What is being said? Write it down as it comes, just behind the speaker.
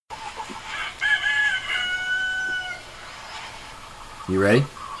You ready?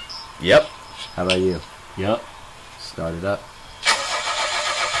 Yep. How about you? Yep. Start it up.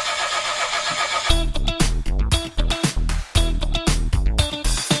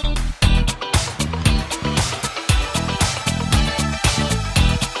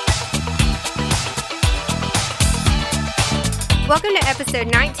 Welcome to episode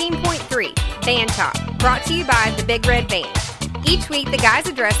 19.3, Van Talk, brought to you by the Big Red Van. Each week, the guys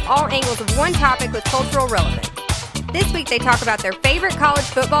address all angles of one topic with cultural relevance. This week, they talk about their favorite college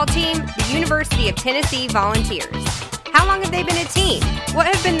football team, the University of Tennessee Volunteers. How long have they been a team? What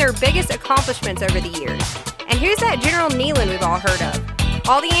have been their biggest accomplishments over the years? And who's that General Neyland we've all heard of?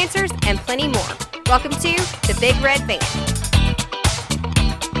 All the answers and plenty more. Welcome to the Big Red Van.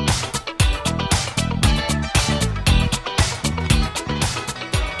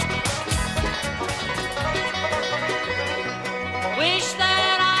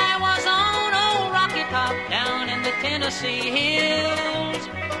 Tennessee hills.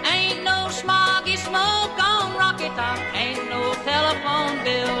 Ain't no smoggy smoke on Rocky Top. Ain't no telephone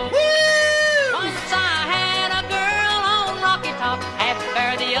bill. Woo! Once I had a girl on Rocky Top, half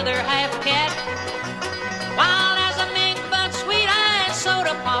bear, the other half cat. Wild as a mink, but sweet as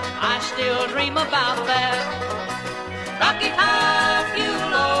soda pop. I still dream about that. Rocky Top,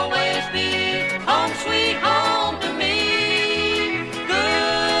 you'll always be home, sweet home to me.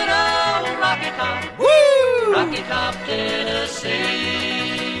 Good old Rocky Top. Woo! Rocky Top,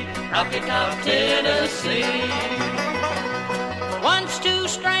 Tennessee, Rocky Top, Tennessee. Once two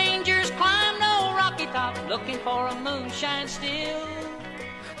strangers climbed old Rocky Top, looking for a moonshine still.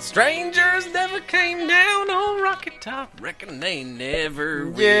 Strangers never came down on Rocky Top, reckon they never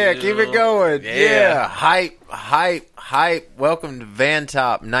will. Yeah, keep it going. Yeah. Hype. Welcome to Van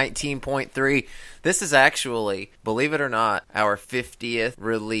Top 19.3. This is actually, believe it or not, our 50th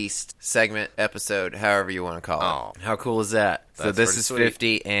released segment episode, however you want to call it. Oh. How cool is that? So this is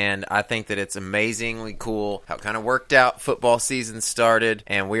 50, and I think that it's amazingly cool how it kind of worked out. Football season started,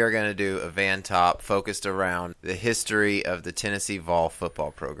 and we are going to do a Van Top focused around the history of the Tennessee Vol football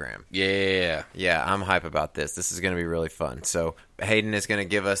program. Yeah. Yeah, I'm hype about this. This is going to be really fun. So Hayden is going to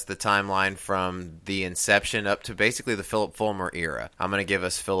give us the timeline from the inception up to basically the Philip Fulmer era. I'm going to give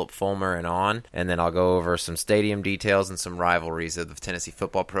us Philip Fulmer and on, and then I'll go over some stadium details and some rivalries of the Tennessee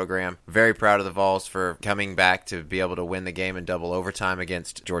football program. Very proud of the Vols for coming back to be able to win the game in double overtime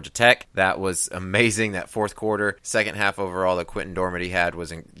against Georgia Tech. That was amazing, that fourth quarter. Second half overall that Quentin Dormady had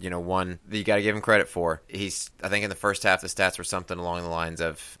was, one that you got to give him credit for. I think in the first half the stats were something along the lines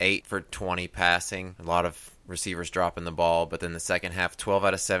of 8 for 20 passing. A lot of receivers dropping the ball, but then the second half, 12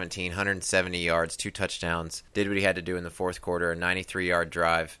 out of 17, 170 yards, 2 touchdowns. Did what he had to do in the fourth quarter, a 93-yard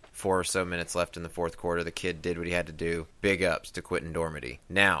drive, 4 or so minutes left in the fourth quarter. The kid did what he had to do. Big ups to Quentin Dormady.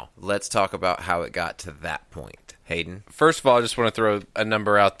 Now, let's talk about how it got to that point. Hayden? First of all, I just want to throw a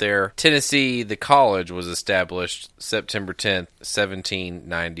number out there. Tennessee, the college, was established September 10th,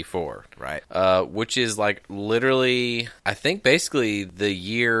 1794. Right. Which is like literally, I think basically the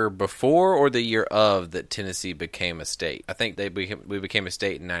year before or the year of that Tennessee became a state. I think we became a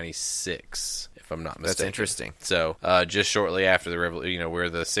state in 96. I'm not mistaken. That's interesting. So, just shortly after the revolution, we're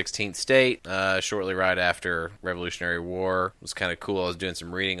the 16th state. Shortly right after Revolutionary War, it was kind of cool. I was doing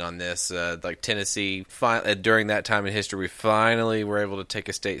some reading on this. Like Tennessee, during that time in history, we finally were able to take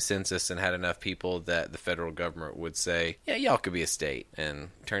a state census and had enough people that the federal government would say, "Yeah, y'all could be a state," and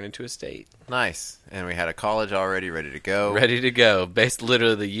turn into a state. Nice. And we had a college already ready to go. Ready to go. Based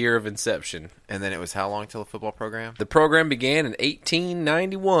literally the year of inception. And then it was how long till the football program? The program began in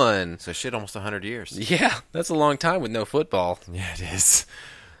 1891. So shit, almost 100 years. Yeah, that's a long time with no football. Yeah, it is.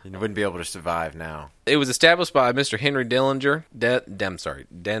 You wouldn't be able to survive now. It was established by Mr. Henry Denlinger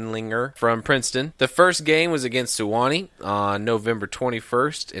from Princeton. The first game was against Sewanee on November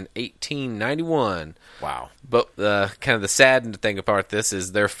 21st in 1891. Wow. But kind of the sad thing about this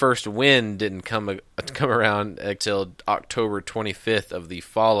is their first win didn't come around until October 25th of the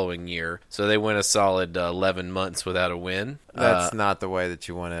following year. So they went a solid 11 months without a win. That's not the way that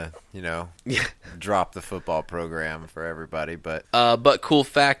you want to, drop the football program for everybody. But cool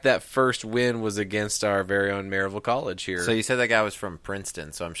fact, that first win was against our very own Maryville College here. So you said that guy was from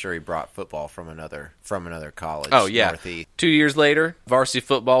Princeton, so I'm sure he brought football from another college. Oh, yeah. Northeast. 2 years later, varsity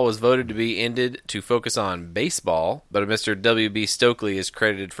football was voted to be ended to focus on baseball, but Mr. W.B. Stokely is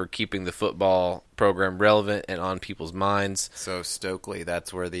credited for keeping the football program relevant and on people's minds. So Stokely,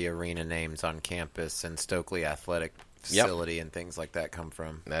 that's where the arena name's on campus, and Stokely Athletic facility and things like that come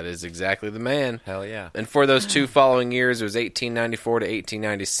from. That is exactly the man. Hell yeah. And for those 2 following years, it was 1894 to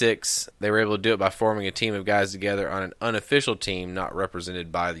 1896. They were able to do it by forming a team of guys together on an unofficial team not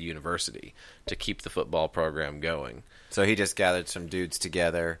represented by the university to keep the football program going. So he just gathered some dudes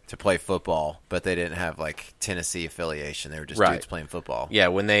together to play football, but they didn't have, like, Tennessee affiliation. They were just dudes playing football. Yeah,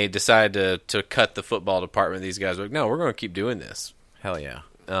 when they decided to cut the football department, these guys were like, no, we're going to keep doing this. Hell yeah.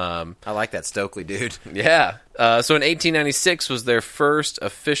 I like that Stokely dude. Yeah. So in 1896 was their first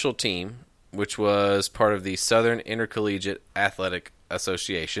official team, which was part of the Southern Intercollegiate Athletic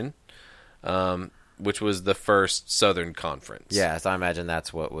Association, which was the first Southern Conference. Yeah, so I imagine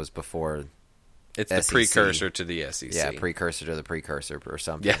that's what was before. It's the SEC. precursor to the SEC. Yeah, precursor to the precursor or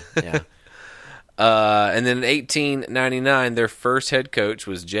something. Yeah. And then in 1899, their first head coach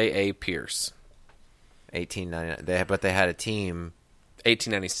was J.A. Pierce. 1899. But they had a team.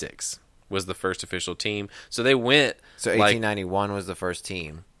 1896 was the first official team. So they went. So 1891 was the first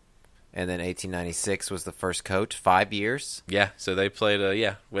team. And then 1896 was the first coach. 5 years? Yeah, so they played,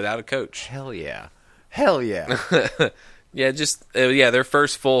 without a coach. Hell yeah. Hell yeah. Yeah, their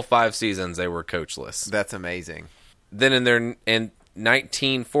first full 5 seasons, they were coachless. That's amazing. Then in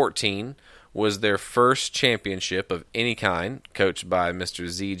 1914 was their first championship of any kind, coached by Mr.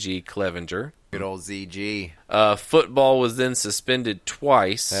 Z.G. Clevenger. Good old ZG. Football was then suspended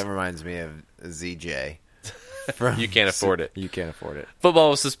twice. That reminds me of ZJ. You can't afford it. You can't afford it.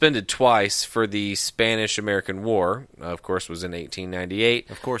 Football was suspended twice for the Spanish-American War. Of course, was in 1898.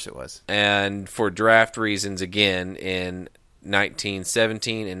 Of course it was. And for draft reasons again in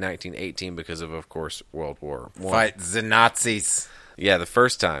 1917 and 1918 because of course, World War I. Fight the Nazis. Yeah, the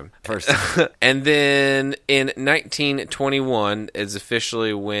first time. And then in 1921 is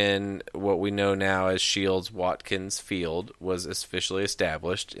officially when what we know now as Shields-Watkins Field was officially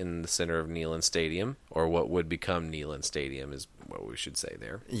established in the center of Neyland Stadium, or what would become Neyland Stadium is what we should say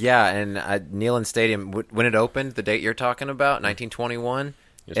there. Yeah, and Neyland Stadium, when it opened, the date you're talking about, 1921,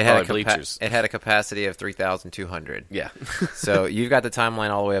 it had a capacity of 3,200. Yeah. So you've got the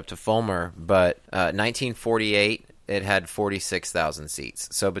timeline all the way up to Fulmer, but 1948... it had 46,000 seats.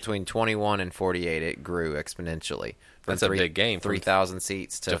 So between 21 and 48, it grew exponentially. That's a big game. 3,000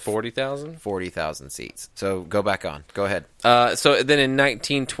 seats to 40,000? 40,000 seats. So go back on. Go ahead. So then in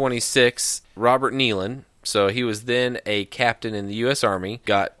 1926, Robert Neyland, so he was then a captain in the U.S. Army,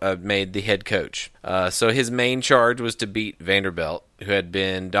 got made the head coach. So his main charge was to beat Vanderbilt, who had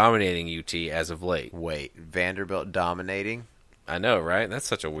been dominating UT as of late. Wait, Vanderbilt dominating? I know, right? That's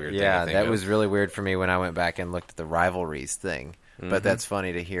such a weird thing. Yeah, that was really weird for me when I went back and looked at the rivalries thing. Mm-hmm. But that's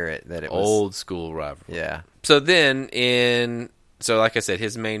funny to hear it. That it was old school rivalry. Yeah. So then so like I said,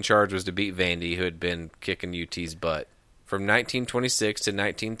 his main charge was to beat Vandy, who had been kicking UT's butt. From 1926 to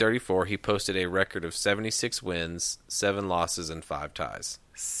 1934, he posted a record of 76 wins, 7 losses, and 5 ties.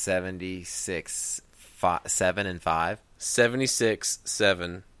 76, 7 and 5? 76,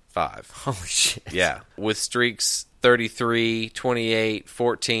 7, 5. Holy shit. Yeah. With streaks 33, 28,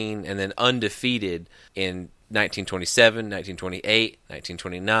 14, and then undefeated in 1927, 1928,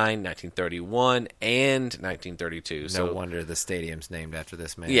 1929, 1931, and 1932. No wonder the stadium's named after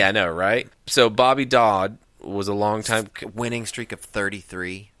this man. Yeah, I know, right? So Bobby Dodd was a long time winning streak of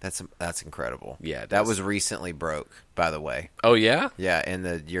 33. That's incredible. Yeah, that was recently broke, by the way. Oh yeah? Yeah, in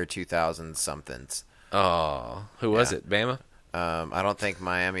the year 2000 somethings. Oh, who was it? Bama? I don't think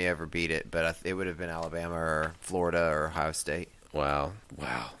Miami ever beat it, but it would have been Alabama or Florida or Ohio State. Wow.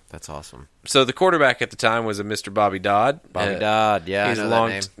 That's awesome. So the quarterback at the time was a Mr. Bobby Dodd. Bobby Dodd, yeah, he's I know that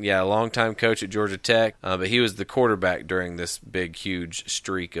name. Yeah, a long-time coach at Georgia Tech, but he was the quarterback during this big, huge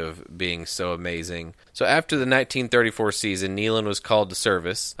streak of being so amazing. So after the 1934 season, Neyland was called to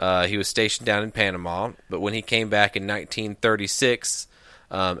service. He was stationed down in Panama, but when he came back in 1936...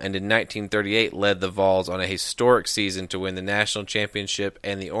 and in 1938 led the Vols on a historic season to win the national championship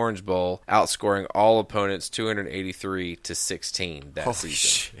and the Orange Bowl, outscoring all opponents 283-16 that Holy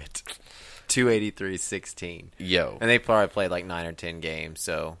season. Shit. 283-16. Yo. And they probably played like 9 or 10 games,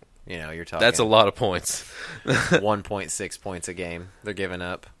 so, you're talking... That's a lot of points. 1.6 points a game they're giving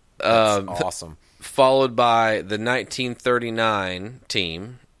up. That's awesome. Followed by the 1939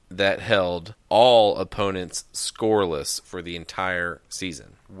 team that held all opponents scoreless for the entire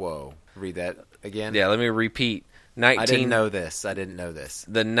season. Whoa. Read that again? Yeah, let me repeat. I didn't know this. The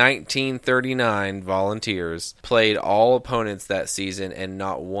 1939 Volunteers played all opponents that season, and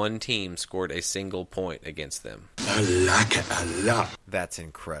not one team scored a single point against them. I like it a lot. That's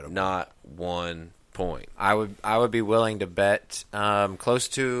incredible. Not one point. I would be willing to bet close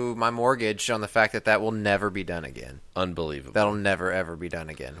to my mortgage on the fact that will never be done again. Unbelievable. That'll never, ever be done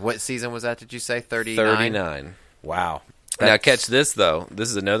again. What season was that, did you say? 39? 39. Wow. Now, catch this, though. This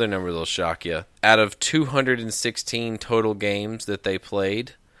is another number that'll shock you. Out of 216 total games that they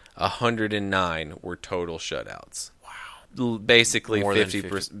played, 109 were total shutouts. Wow. Basically, More than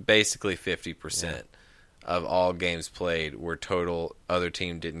 50%. Basically, 50% of all games played were total. Other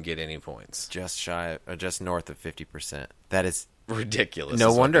team didn't get any points. Just north of 50%. That is Ridiculous. no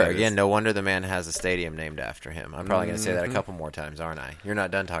is what wonder. that is. Again, no wonder the man has a stadium named after him. I'm probably going to say that a couple more times, aren't I? You're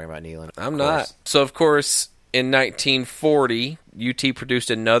not done talking about Neyland. I'm not. So, of course, in 1940, UT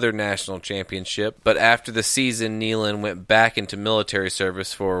produced another national championship, but after the season, Neyland went back into military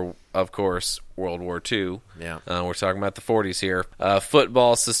service for, of course, World War II. Yeah. We're talking about the 40s here.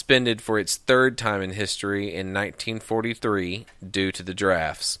 Football suspended for its third time in history in 1943 due to the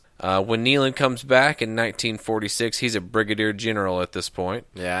drafts. When Neyland comes back in 1946, he's a brigadier general at this point.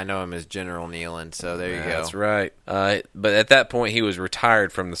 Yeah, I know him as General Neyland, so there you go. That's right. But at that point, he was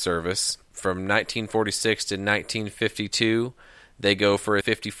retired from the service. From 1946 to 1952, they go for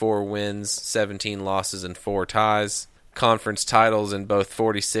 54 wins, 17 losses, and 4 ties. Conference titles in both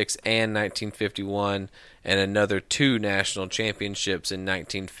 46 and 1951, and another 2 national championships in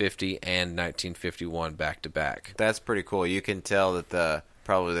 1950 and 1951 back-to-back. That's pretty cool. You can tell that the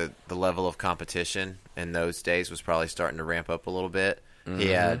level of competition in those days was probably starting to ramp up a little bit. He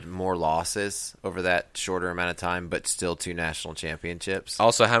had more losses over that shorter amount of time, but still 2 national championships.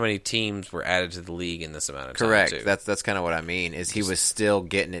 Also, how many teams were added to the league in this amount of time? Correct. Too? That's kind of what I mean. Is he was still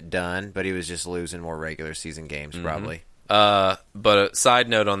getting it done, but he was just losing more regular season games, probably. But a side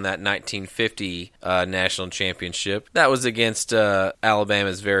note on that 1950 national championship, that was against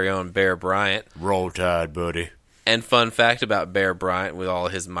Alabama's very own Bear Bryant. Roll Tide, buddy. And fun fact about Bear Bryant, with all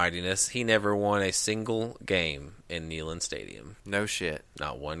his mightiness, he never won a single game in Neyland Stadium. No shit.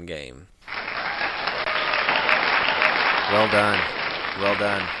 Not one game. Well done. Well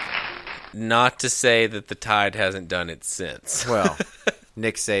done. Not to say that the Tide hasn't done it since. Well,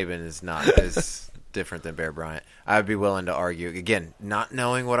 Nick Saban is different than Bear Bryant. I would be willing to argue. Again, not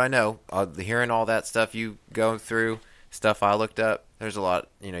knowing what I know, hearing all that stuff you go through, stuff I looked up, there's a lot,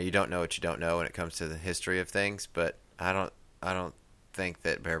 you don't know what you don't know when it comes to the history of things, but I don't think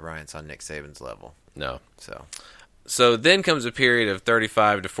that Bear Bryant's on Nick Saban's level. No. So then comes a period of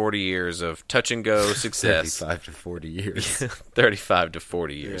 35 to 40 years of touch-and-go success. 35 to 40 years. 35 to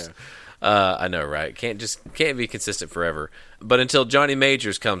 40 years. Yeah. I know, right? Can't be consistent forever. But until Johnny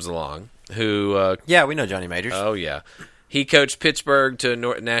Majors comes along, who... yeah, we know Johnny Majors. Oh, yeah. He coached Pittsburgh to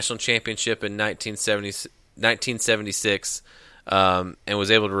a national championship in 1976 and was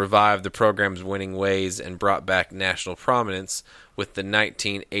able to revive the program's winning ways and brought back national prominence with the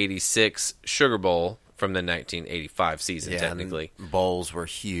 1986 Sugar Bowl from the 1985 season, technically. Bowls were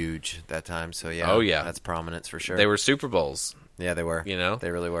huge that time, so yeah. Oh, yeah. That's prominence for sure. They were Super Bowls. Yeah, they were.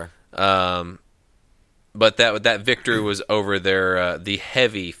 They really were. But that victory was over their the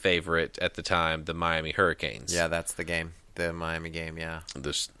heavy favorite at the time, the Miami Hurricanes. Yeah, that's the game. The Miami game, yeah.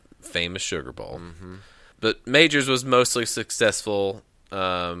 The famous Sugar Bowl. Mm-hmm. But Majors was mostly successful.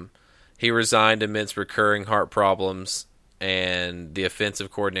 He resigned amidst recurring heart problems, and the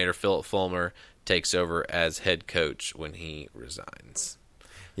offensive coordinator, Philip Fulmer, takes over as head coach when he resigns.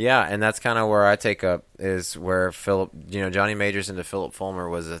 Yeah, and that's kind of where I take up is where Johnny Majors into Philip Fulmer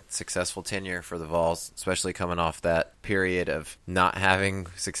was a successful tenure for the Vols, especially coming off that period of not having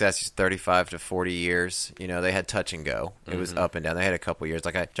success, 35 to 40 years. They had touch and go. It was up and down. They had a couple years.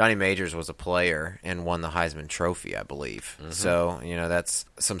 Johnny Majors was a player and won the Heisman Trophy, I believe. Mm-hmm. So, that's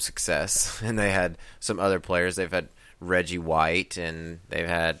some success. And they had some other players. They've had Reggie White, and they've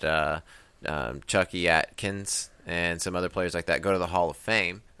had Chucky Atkins, and some other players like that go to the Hall of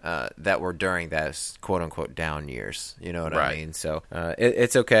Fame that were during those quote-unquote down years. You know what I mean? So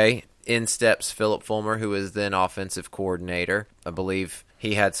it's okay. In steps Philip Fulmer, who was then offensive coordinator. I believe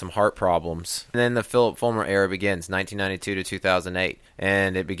he had some heart problems. And then the Philip Fulmer era begins, 1992 to 2008,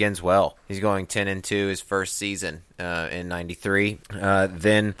 and it begins well. He's going 10-2 his first season in 93.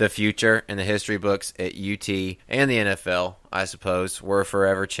 Then the future in the history books at UT and the NFL, I suppose, were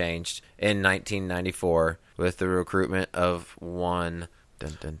forever changed in 1994 with the recruitment of one...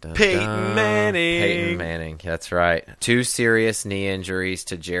 Peyton Manning. Peyton Manning, that's right. 2 serious knee injuries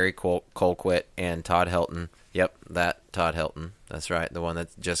to Jerry Colquitt and Todd Helton. Yep, that Todd Helton. That's right, the one that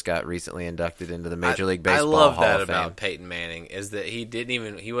just got recently inducted into the Major League Baseball Hall of Fame. I love that about Peyton Manning is that he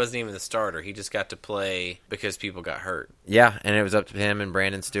wasn't even the starter. He just got to play because people got hurt. Yeah, and it was up to him and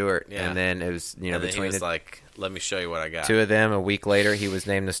Brandon Stewart. Yeah. And then it was and between he was like, let me show you what I got. 2 of them. A week later, he was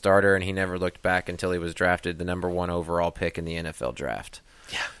named the starter, and he never looked back until he was drafted the number 1 overall pick in the NFL draft.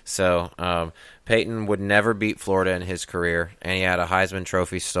 Yeah. So Peyton would never beat Florida in his career, and he had a Heisman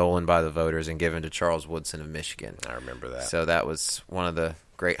Trophy stolen by the voters and given to Charles Woodson of Michigan. I remember that. So that was one of the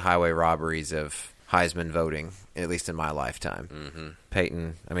great highway robberies of Heisman voting, at least in my lifetime. Mm-hmm.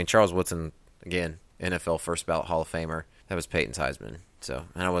 Peyton, Charles Woodson, again, NFL first ballot Hall of Famer. That was Peyton's Heisman. So,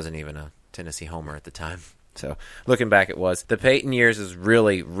 and I wasn't even a Tennessee homer at the time. So, looking back, it was. The Peyton years is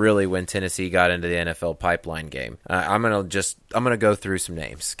really, really when Tennessee got into the NFL pipeline game. I'm gonna go through some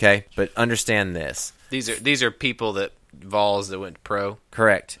names, okay? But understand this. These are people that Vols that went pro.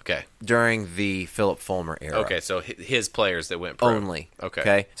 Correct. Okay. During the Philip Fulmer era. Okay, so his players that went pro only. Okay.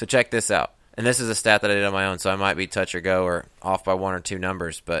 Okay. So check this out. And this is a stat that I did on my own, so I might be touch or go or off by one or two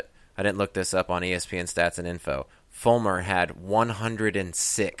numbers, but I didn't look this up on ESPN Stats and Info. Fulmer had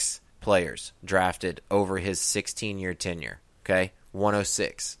 106 players drafted over his 16-year tenure. Okay?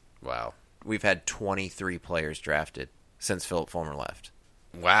 106. Wow. We've had 23 players drafted since Philip Fulmer left.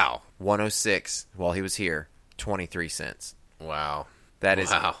 Wow. 106 while he was here, 23 since. Wow. That is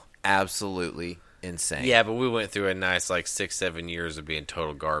Wow. absolutely insane. Yeah, but we went through a nice 6-7 years of being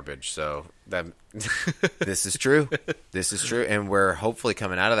total garbage, so that This is true. This is true. And we're hopefully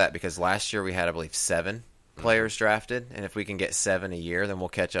coming out of that because last year we had, I believe, 7 players drafted. And if we can get 7 a year, then we'll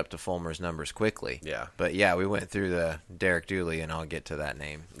catch up to Fulmer's numbers quickly. Yeah. But yeah, we went through the Derek Dooley, and I'll get to that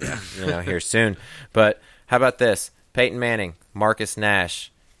name here soon. But how about this? Peyton Manning, Marcus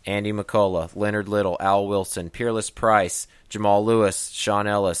Nash, Andy McCullough, Leonard Little, Al Wilson, Peerless Price, Jamal Lewis, Sean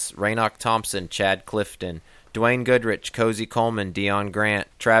Ellis, Raynoch Thompson, Chad Clifton, Dwayne Goodrich, Cozy Coleman, Deion Grant,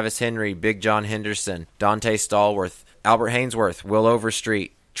 Travis Henry, Big John Henderson, Dante Stallworth, Albert Hainsworth, Will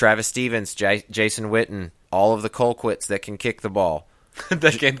Overstreet, Travis Stevens, Jason Witten, all of the Colquitts that can kick the ball.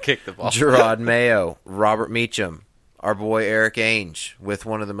 they can kick the ball. Gerard Mayo, Robert Meacham, our boy Eric Ainge with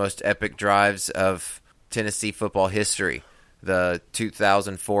one of the most epic drives of Tennessee football history, the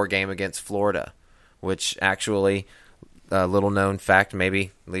 2004 game against Florida, which actually, a little known fact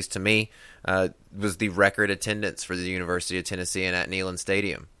maybe, at least to me, was the record attendance for the University of Tennessee and at Neyland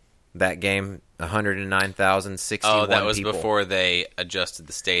Stadium. That game, 109,061 Oh, that was people. before they adjusted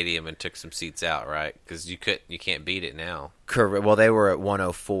the stadium and took some seats out, right? Because you can't beat it now. Correct. Well, they were at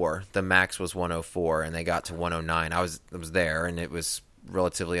 104. The max was 104, and they got to 109. I was there, and it was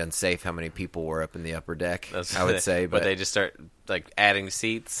relatively unsafe how many people were up in the upper deck, I would say. But they just start adding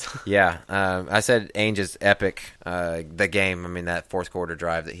seats. Yeah. I said Ainge's epic, the game. That fourth quarter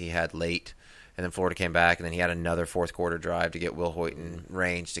drive that he had late. And then Florida came back, and then he had another fourth quarter drive to get Will Hoyt in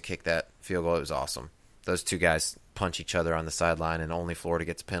range to kick that field goal. It was awesome. Those two guys punch each other on the sideline, and only Florida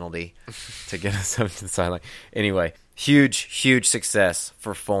gets a penalty to get us up to the sideline. Anyway, huge success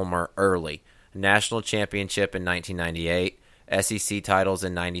for Fulmer early. National championship in 1998, SEC titles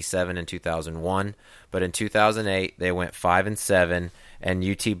in 97 and 2001. But in 2008, they went 5-7, and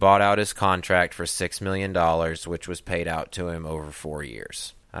UT bought out his contract for $6 million, which was paid out to him over 4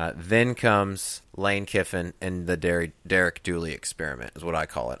 years. Then comes Lane Kiffin and the Derek Dooley experiment, is what I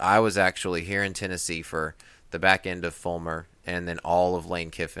call it. I was actually here in Tennessee for the back end of Fulmer and then all of Lane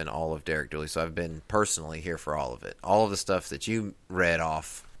Kiffin, all of Derek Dooley. So I've been personally here for all of it. All of the stuff that you read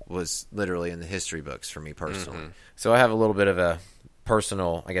off was literally in the history books for me personally. Mm-hmm. So I have a little bit of a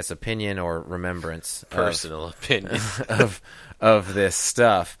personal, I guess, opinion or remembrance. Opinion. of this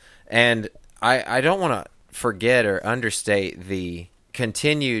stuff. And I don't want to forget or understate the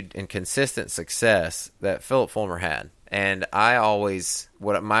continued and consistent success that Philip Fulmer had. And I always,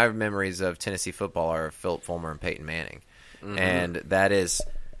 what my memories of Tennessee football are of Philip Fulmer and Peyton Manning. Mm-hmm. And that is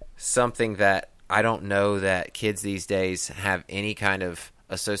something that I don't know that kids these days have any kind of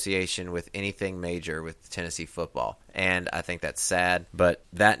association with anything major with Tennessee football. And I think that's sad. But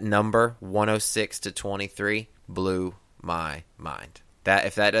that number, 106-23, blew my mind. That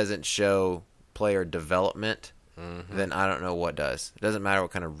if that doesn't show player development, then I don't know what does. It doesn't matter what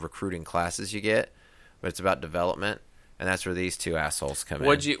kind of recruiting classes you get, but it's about development, and that's where these two assholes come in.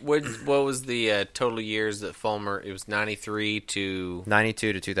 What was the total years that Fulmer? It was 93 to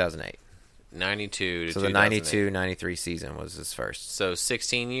 92 to 2008. 92 to so 2008. The 92-93 season was his first. So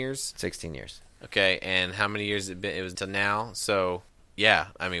 16 years. 16 years. Okay, and how many years it was to now? So yeah,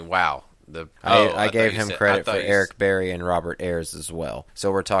 wow. I gave him credit for Eric Berry and Robert Ayers as well.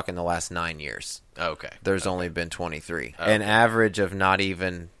 So we're talking the last 9 years. Okay. There's only been 23. Okay. An average of not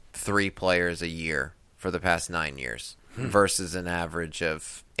even 3 players a year for the past 9 years versus an average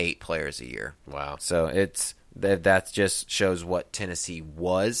of 8 players a year. Wow. So that just shows what Tennessee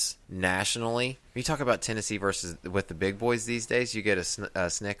was nationally. When you talk about Tennessee versus with the big boys these days, you get a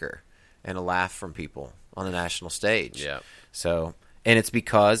snicker and a laugh from people on the national stage. Yeah. So... And it's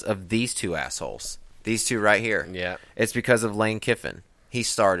because of these two assholes. These two right here. Yeah. It's because of Lane Kiffin. He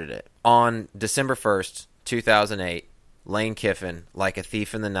started it. On December 1st, 2008, Lane Kiffin, like a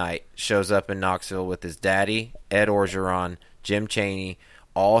thief in the night, shows up in Knoxville with his daddy, Ed Orgeron, Jim Chaney,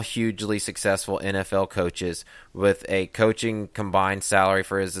 all hugely successful NFL coaches, with a coaching combined salary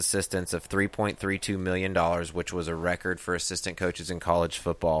for his assistants of $3.32 million, which was a record for assistant coaches in college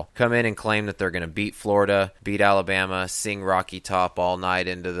football. Come in and claim that they're going to beat Florida, beat Alabama, sing Rocky Top all night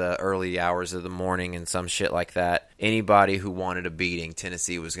into the early hours of the morning and some shit like that. Anybody who wanted a beating,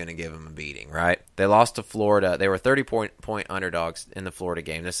 Tennessee was going to give them a beating, right? They lost to Florida. They were 30-point underdogs in the Florida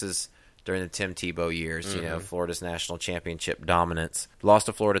game. This is during the Tim Tebow years, Florida's national championship dominance. Lost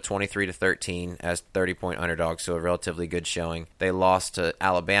to Florida 23-13 as 30-point underdogs, so a relatively good showing. They lost to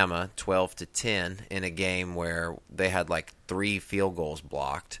Alabama 12-10 in a game where they had like 3 field goals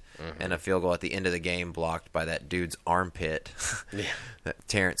blocked. And a field goal at the end of the game blocked by that dude's armpit. That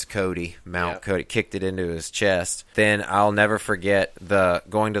Terrence Cody, Cody, kicked it into his chest. Then I'll never forget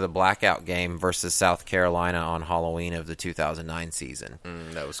going to the blackout game versus South Carolina on Halloween of the 2009 season.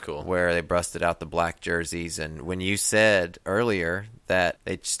 That was cool. Where they busted out the black jerseys. And when you said earlier that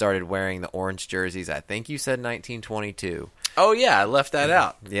they started wearing the orange jerseys, I think you said 1922. Oh, yeah, I left that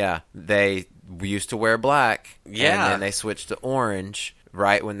out. Yeah, they used to wear black. Yeah. And then they switched to orange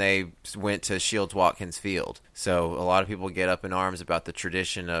right when they went to Shields-Watkins Field. So a lot of people get up in arms about the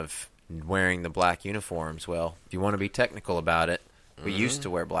tradition of wearing the black uniforms. Well, if you want to be technical about it, we used to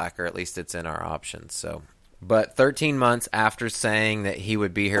wear black, or at least it's in our options. So, but 13 months after saying that he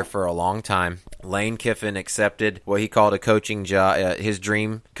would be here for a long time, Lane Kiffin accepted what he called a coaching job, his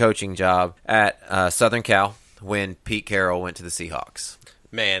dream coaching job at Southern Cal when Pete Carroll went to the Seahawks.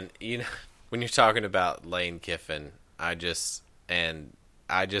 Man, when you're talking about Lane Kiffin, I just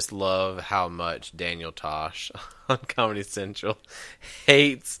love how much Daniel Tosh on Comedy Central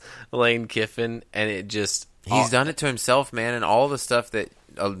hates Lane Kiffin, and it just... He's done it to himself, man, and all the stuff that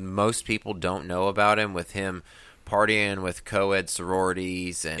most people don't know about him, with him partying with co-ed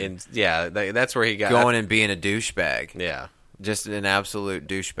sororities and yeah, that's where he got... Going and being a douchebag. Yeah. Just an absolute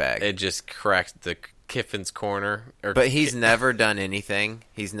douchebag. It just cracked the Kiffin's corner. But he's never done anything.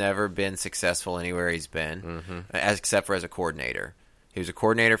 He's never been successful anywhere he's been, except for as a coordinator. He was a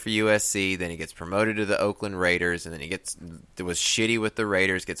coordinator for USC, then he gets promoted to the Oakland Raiders, and then he was shitty with the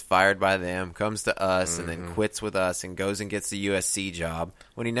Raiders, gets fired by them, comes to us, and then quits with us and goes and gets the USC job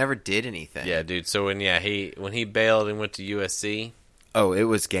when he never did anything. Yeah, dude. So when he bailed and went to USC, oh, it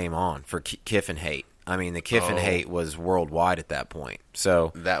was game on for Kiffin hate. I mean, the Kiffin hate was worldwide at that point.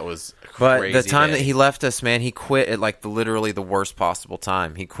 So that was a crazy. But the time that he left us, man, he quit at like literally the worst possible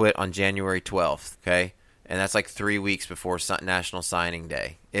time. He quit on January 12th, okay? And that's like 3 weeks before National Signing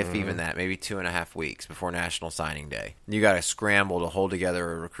Day, if even that, maybe 2.5 weeks before National Signing Day. You got to scramble to hold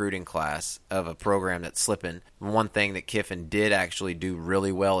together a recruiting class of a program that's slipping. One thing that Kiffin did actually do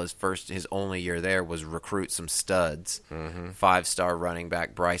really well his only year there was recruit some studs. 5-star running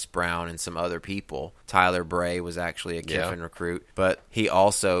back Bryce Brown and some other people. Tyler Bray was actually a Kiffin recruit. But he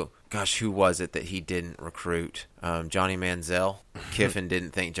also... Gosh, who was it that he didn't recruit? Johnny Manziel. Kiffin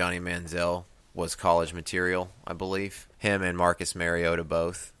didn't think Johnny Manziel was college material, I believe. Him and Marcus Mariota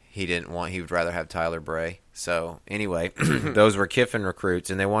both. He would rather have Tyler Bray. So, anyway, those were Kiffin recruits,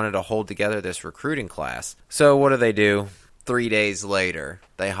 and they wanted to hold together this recruiting class. So, what do? 3 days later,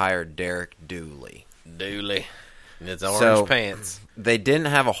 they hired Derek Dooley. And it's orange pants. They didn't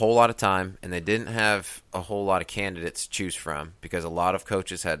have a whole lot of time, and they didn't have a whole lot of candidates to choose from, because a lot of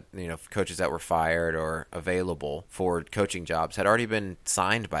coaches coaches that were fired or available for coaching jobs had already been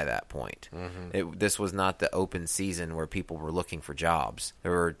signed by that point. This was not the open season where people were looking for jobs. You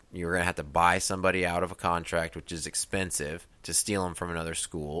were going to have to buy somebody out of a contract, which is expensive, to steal them from another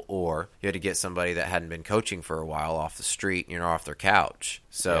school, or you had to get somebody that hadn't been coaching for a while off the street, off their couch.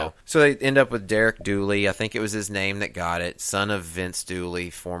 So they end up with Derek Dooley. I think it was his name that got it, son of Vince Dooley,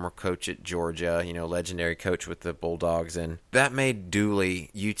 former coach at Georgia, legendary coach with the Bulldogs, and that made Dooley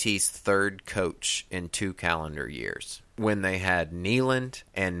UT's third coach in 2 calendar years, when they had Neyland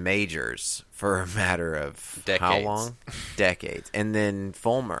and Majors for a matter of decades. How long? Decades. And then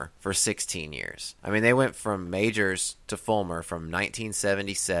Fulmer for 16 years. I mean, they went from Majors to Fulmer from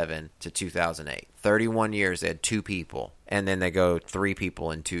 1977 to 2008. 31 years, they had 2 people. And then they go 3 people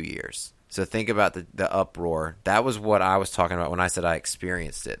in 2 years. So think about the uproar. That was what I was talking about when I said I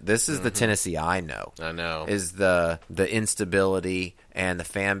experienced it. This is the Tennessee I know. I know. Is the instability and the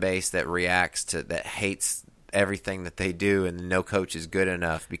fan base that hates everything that they do, and no coach is good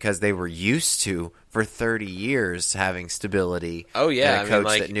enough, because they were used to for 30 years having stability. Oh yeah, and a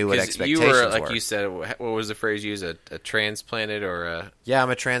coach that knew what 'cause expectations you were, like were. you said, what was the phrase you used? A transplanted or a Yeah, I'm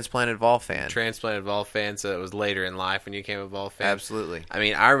a transplanted Vol fan. transplanted Vol fan, so it was later in life when you became a Vol fan. Absolutely. I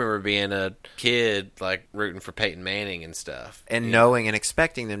mean, I remember being a kid, like rooting for Peyton Manning and stuff, And you knowing and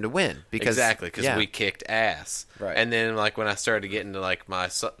expecting them to win. Because, exactly, because yeah. we kicked ass. Right. And then, like when I started getting to like my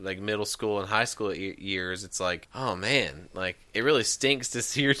middle school and high school years, it's like, oh man, like it really stinks to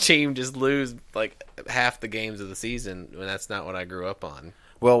see your team just lose like half the games of the season when that's not what I grew up on.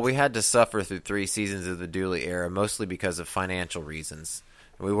 Well, we had to suffer through 3 seasons of the Dooley era, mostly because of financial reasons.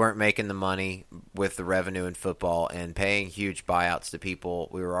 We weren't making the money with the revenue in football and paying huge buyouts to people.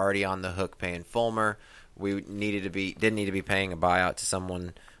 We were already on the hook paying Fulmer. We didn't need to be paying a buyout to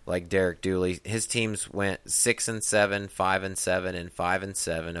someone like Derek Dooley. His teams went 6-7, 5-7, and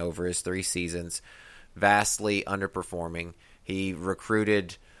 5-7 over his 3 seasons, vastly underperforming. He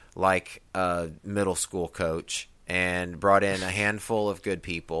recruited like a middle school coach and brought in a handful of good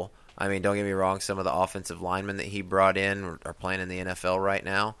people. I mean, don't get me wrong, some of the offensive linemen that he brought in are playing in the NFL right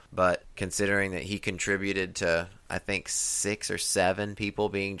now, but considering that he contributed to, I think, 6 or 7 people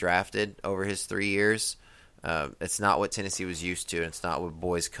being drafted over his 3 years, it's not what Tennessee was used to, and it's not what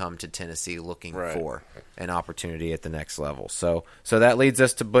boys come to Tennessee looking for, an opportunity at the next level. So that leads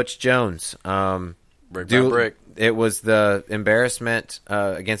us to Butch Jones. Brick by brick. It was the embarrassment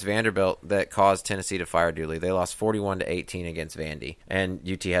against Vanderbilt that caused Tennessee to fire Dooley. They lost 41-18 against Vandy, and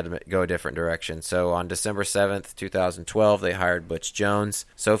UT had to go a different direction. So on December 7th, 2012, they hired Butch Jones.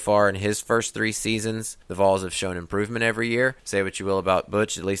 So far in his first 3 seasons, the Vols have shown improvement every year. Say what you will about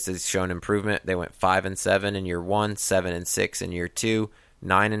Butch, at least he's shown improvement. They went 5-7 in year 1, 7-6 in year 2,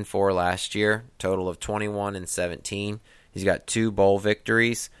 9-4 last year, total of 21-17. He's got 2 bowl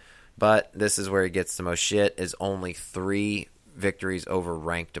victories. But this is where he gets the most shit, is only 3 victories over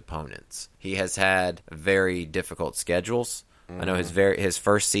ranked opponents. He has had very difficult schedules. I know his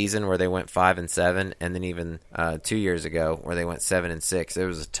first season where they went 5-7, and then even 2 years ago where they went 7-6. It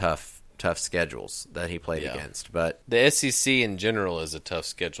was a tough schedules that he played against. But the SEC in general is a tough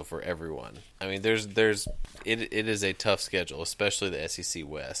schedule for everyone. I mean, it is a tough schedule, especially the SEC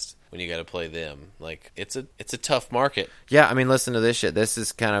West. When you got to play them, like it's a tough market. Yeah, I mean, listen to this shit. This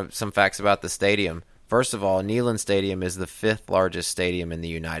is kind of some facts about the stadium. First of all, Neyland Stadium is the 5th largest stadium in the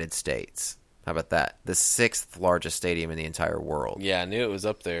United States. How about that? The 6th largest stadium in the entire world. Yeah, I knew it was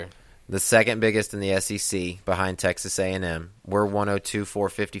up there. The second biggest in the SEC, behind Texas A&M. We're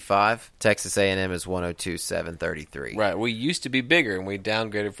 102,455. Texas A&M is 102,733. Right, we used to be bigger, and we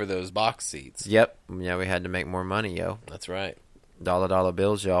downgraded for those box seats. Yep. Yeah, we had to make more money, yo. That's right. Dollar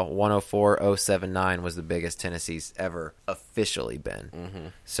bills, y'all. 104,079 was the biggest Tennessee's ever officially been. Mm-hmm.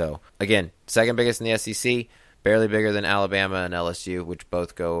 So, again, second biggest in the SEC, barely bigger than Alabama and LSU, which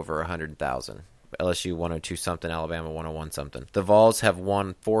both go over 100,000. LSU 102-something, Alabama 101-something. The Vols have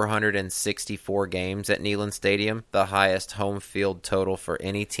won 464 games at Neyland Stadium, the highest home field total for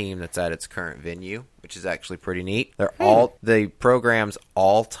any team that's at its current venue, which is actually pretty neat. They're all the program's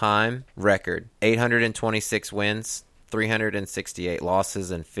all-time record, 826 wins, 368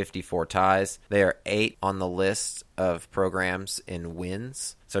 losses, and 54 ties. They are 8 on the list of programs in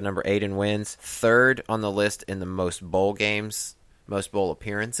wins. So number 8 in wins. 3rd on the list in the most bowl games, most bowl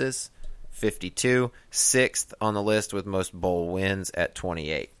appearances, 52. 6th on the list with most bowl wins at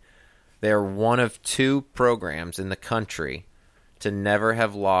 28. They are one of 2 programs in the country to never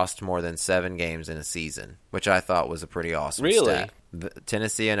have lost more than 7 games in a season, which I thought was a pretty awesome stat.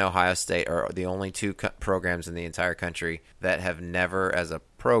 Tennessee and Ohio State are the only 2 programs in the entire country that have never, as a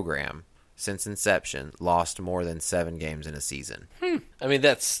program, since inception, lost more than 7 games in a season. I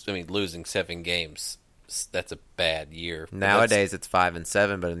mean, losing 7 games, that's a bad year. Nowadays, it's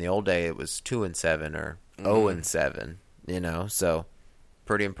 5-7, but in the old day, it was 2-7 or 0-7. You know, so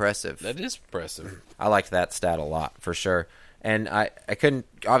pretty impressive. That is impressive. I liked that stat a lot, for sure. And I couldn't,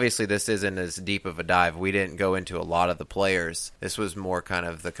 obviously this isn't as deep of a dive. We didn't go into a lot of the players. This was more kind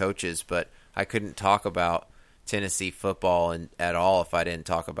of the coaches, but I couldn't talk about Tennessee football at all if I didn't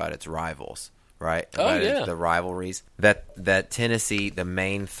talk about its rivals, right? The rivalries. That Tennessee, the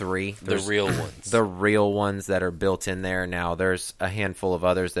main 3. The real ones. The real ones that are built in there now. There's a handful of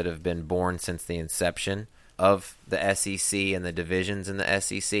others that have been born since the inception of the SEC and the divisions in the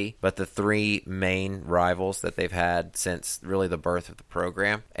SEC, but the 3 main rivals that they've had since really the birth of the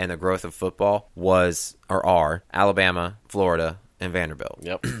program and the growth of football are Alabama, Florida, and Vanderbilt.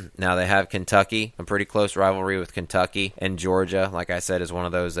 Yep. Now they have Kentucky, a pretty close rivalry with Kentucky, and Georgia, like I said, is one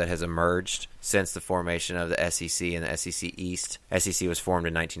of those that has emerged since the formation of the SEC and the SEC East. SEC was formed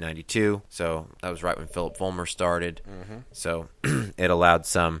in 1992, so that was right when Philip Fulmer started. So it allowed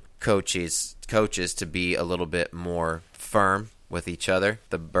some coaches to be a little bit more firm with each other.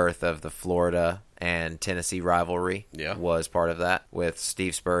 The birth of the Florida and Tennessee rivalry was part of that, with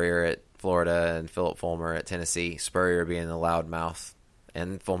Steve Spurrier at Florida and Philip Fulmer at Tennessee. Spurrier being the loudmouth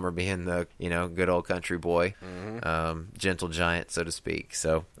and Fulmer being the, good old country boy, gentle giant, so to speak.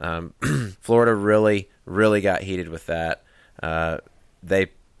 So Florida really, really got heated with that.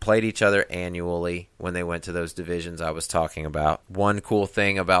 They played each other annually when they went to those divisions I was talking about. One cool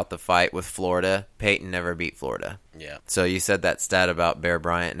thing about the fight with Florida, Peyton never beat Florida. Yeah. So you said that stat about Bear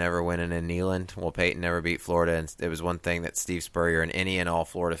Bryant never winning in Neyland. Well, Peyton never beat Florida, and it was one thing that Steve Spurrier and any and all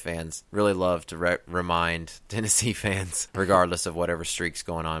Florida fans really love to remind Tennessee fans, regardless of whatever streak's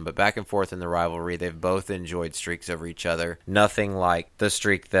going on. But back and forth in the rivalry, they've both enjoyed streaks over each other. Nothing like the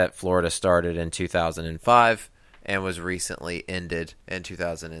streak that Florida started in 2005. And was recently ended in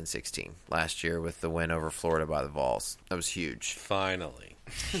 2016, last year, with the win over Florida by the Vols. That was huge. Finally.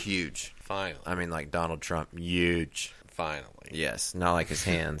 Huge. Finally. I mean, like Donald Trump, huge. Finally. Yes, not like his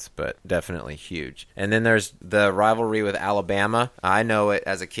hands, but definitely huge. And then there's the rivalry with Alabama. I know it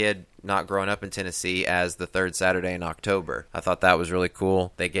as a kid, not growing up in Tennessee, as the third Saturday in October. I thought that was really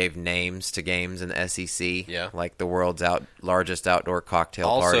cool. They gave names to games in the SEC, like the world's largest outdoor cocktail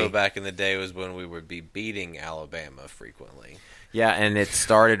party. Also, back in the day was when we would be beating Alabama frequently. Yeah, and it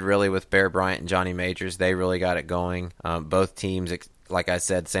started really with Bear Bryant and Johnny Majors. They really got it going. Both teams, like I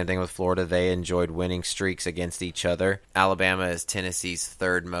said, same thing with Florida. They enjoyed winning streaks against each other. Alabama is Tennessee's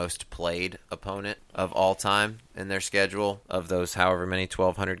third most played opponent of all time in their schedule of those however many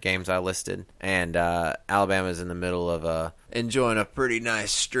 1,200 games I listed. And Alabama's in the middle of enjoying a pretty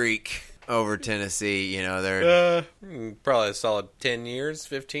nice streak over Tennessee. They're probably a solid 10 years,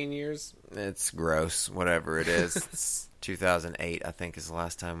 15 years. It's gross, whatever it is. It's 2008, I think, is the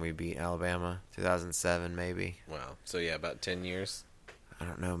last time we beat Alabama. 2007, maybe. Wow. So, yeah, about 10 years. I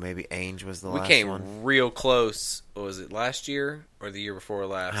don't know. Maybe Ainge was the last one. We came real close. Was it last year or the year before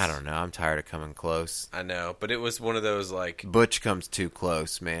last? I don't know. I'm tired of coming close. I know. But it was one of those, like... Butch comes too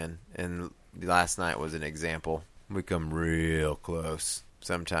close, man. And last night was an example. We come real close.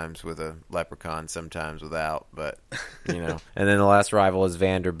 Sometimes with a leprechaun, sometimes without, but, And then the last rival is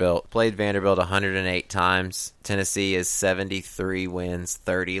Vanderbilt. Played Vanderbilt 108 times. Tennessee is 73 wins,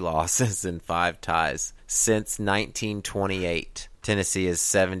 30 losses, and 5 ties. Since 1928, Tennessee is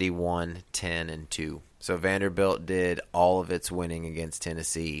 71, 10, and 2. So Vanderbilt did all of its winning against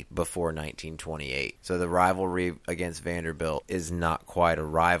Tennessee before 1928. So the rivalry against Vanderbilt is not quite a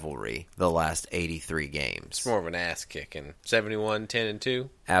rivalry the last 83 games. It's more of an ass kicking. 71, 10, and 2?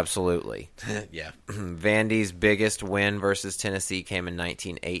 Absolutely. Yeah. Vandy's biggest win versus Tennessee came in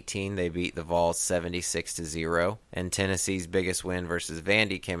 1918. They beat the Vols 76-0. And Tennessee's biggest win versus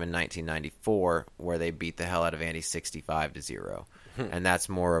Vandy came in 1994, where they beat the hell out of Vandy 65-0. And that's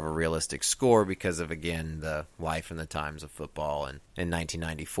more of a realistic score because of, again, the life and the times of football. And in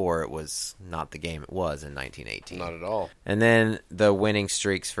 1994, it was not the game it was in 1918. Not at all. And then the winning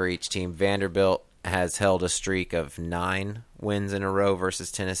streaks for each team. Vanderbilt has held a streak of 9 wins in a row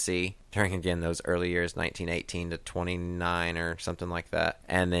versus Tennessee during, again, those early years, 1918 to 29 or something like that.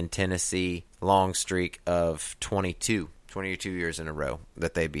 And then Tennessee, long streak of 22 years in a row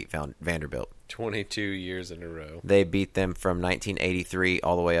that they beat Vanderbilt. 22 years in a row. They beat them from 1983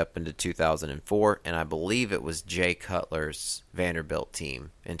 all the way up into 2004, and I believe it was Jay Cutler's Vanderbilt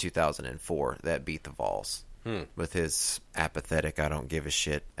team in 2004 that beat the Vols with his apathetic, I don't give a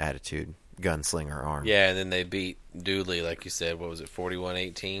shit attitude, gunslinger arm. Yeah, and then they beat Dooley, like you said, what was it,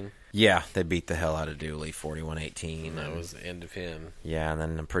 41-18? Yeah, they beat the hell out of Dooley, 41-18. And that was the end of him. Yeah, and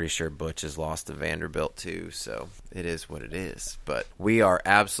then I'm pretty sure Butch has lost to Vanderbilt too, so it is what it is. But we are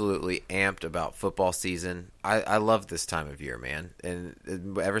absolutely amped about football season. I love this time of year, man.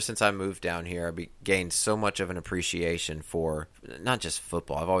 And ever since I moved down here, I gained so much of an appreciation for not just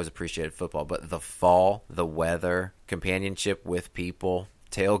football. I've always appreciated football, but the fall, the weather, companionship with people,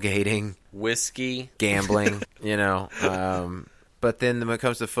 tailgating, whiskey, gambling, But then when it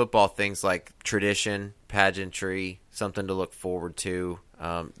comes to football, things like tradition, pageantry, something to look forward to.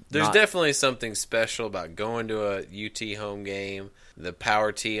 There's definitely something special about going to a UT home game, the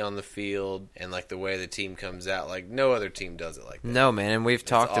power tee on the field, and like the way the team comes out. Like no other team does it like that. No, man, and we've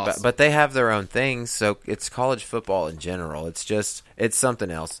talked about, but they have their own things. So it's college football in general. It's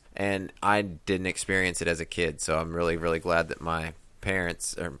something else, and I didn't experience it as a kid. So I'm really, really glad that my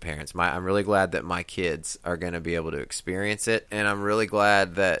I'm really glad that my kids are going to be able to experience it, and I'm really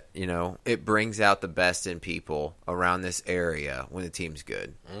glad that, you know, it brings out the best in people around this area when the team's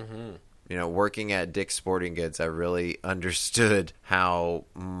good. Mm-hmm. You know, working at Dick's Sporting Goods, I really understood how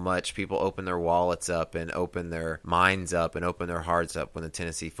much people open their wallets up and open their minds up and open their hearts up when the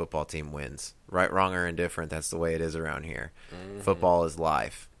Tennessee football team wins. Right, wrong, or indifferent, that's the way it is around here. Mm-hmm. Football is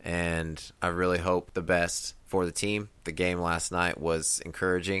life, and I really hope the best for the team. The game last night was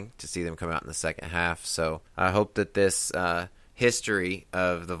encouraging to see them come out in the second half, so I hope that this history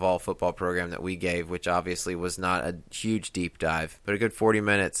of the Vol football program that we gave, which obviously was not a huge deep dive, but a good 40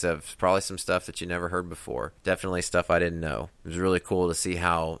 minutes of probably some stuff that you never heard before. Definitely stuff I didn't know. It was really cool to see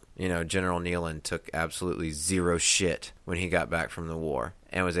how, you know, General Neyland took absolutely zero shit when he got back from the war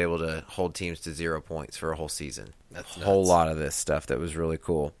and was able to hold teams to 0 points for a whole season. That's a whole lot of this stuff that was really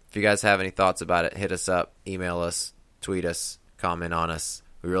cool. If you guys have any thoughts about it, hit us up, email us, tweet us, comment on us.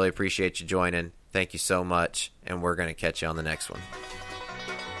 We really appreciate you joining. Thank you so much, and we're going to catch you on the next one.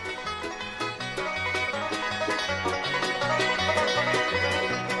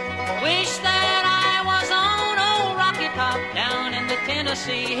 Wish that I was on old Rocky Top down in the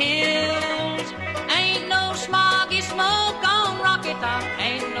Tennessee hills. Ain't no smoggy smoke on Rocky Top,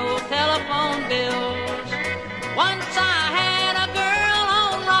 ain't no telephone bills. Once I had a girl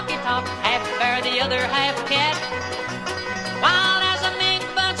on Rocky Top, half bear, the other half cat. Wild as a mink,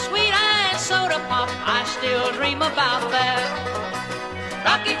 but sweet-eyed soda pop, I still dream about that.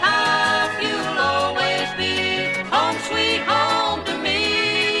 Rocky Top, you'll always be home sweet home to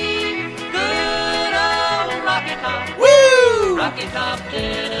me. Good old Rocky Top, woo! Rocky Top,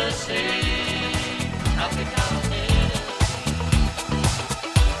 Tennessee.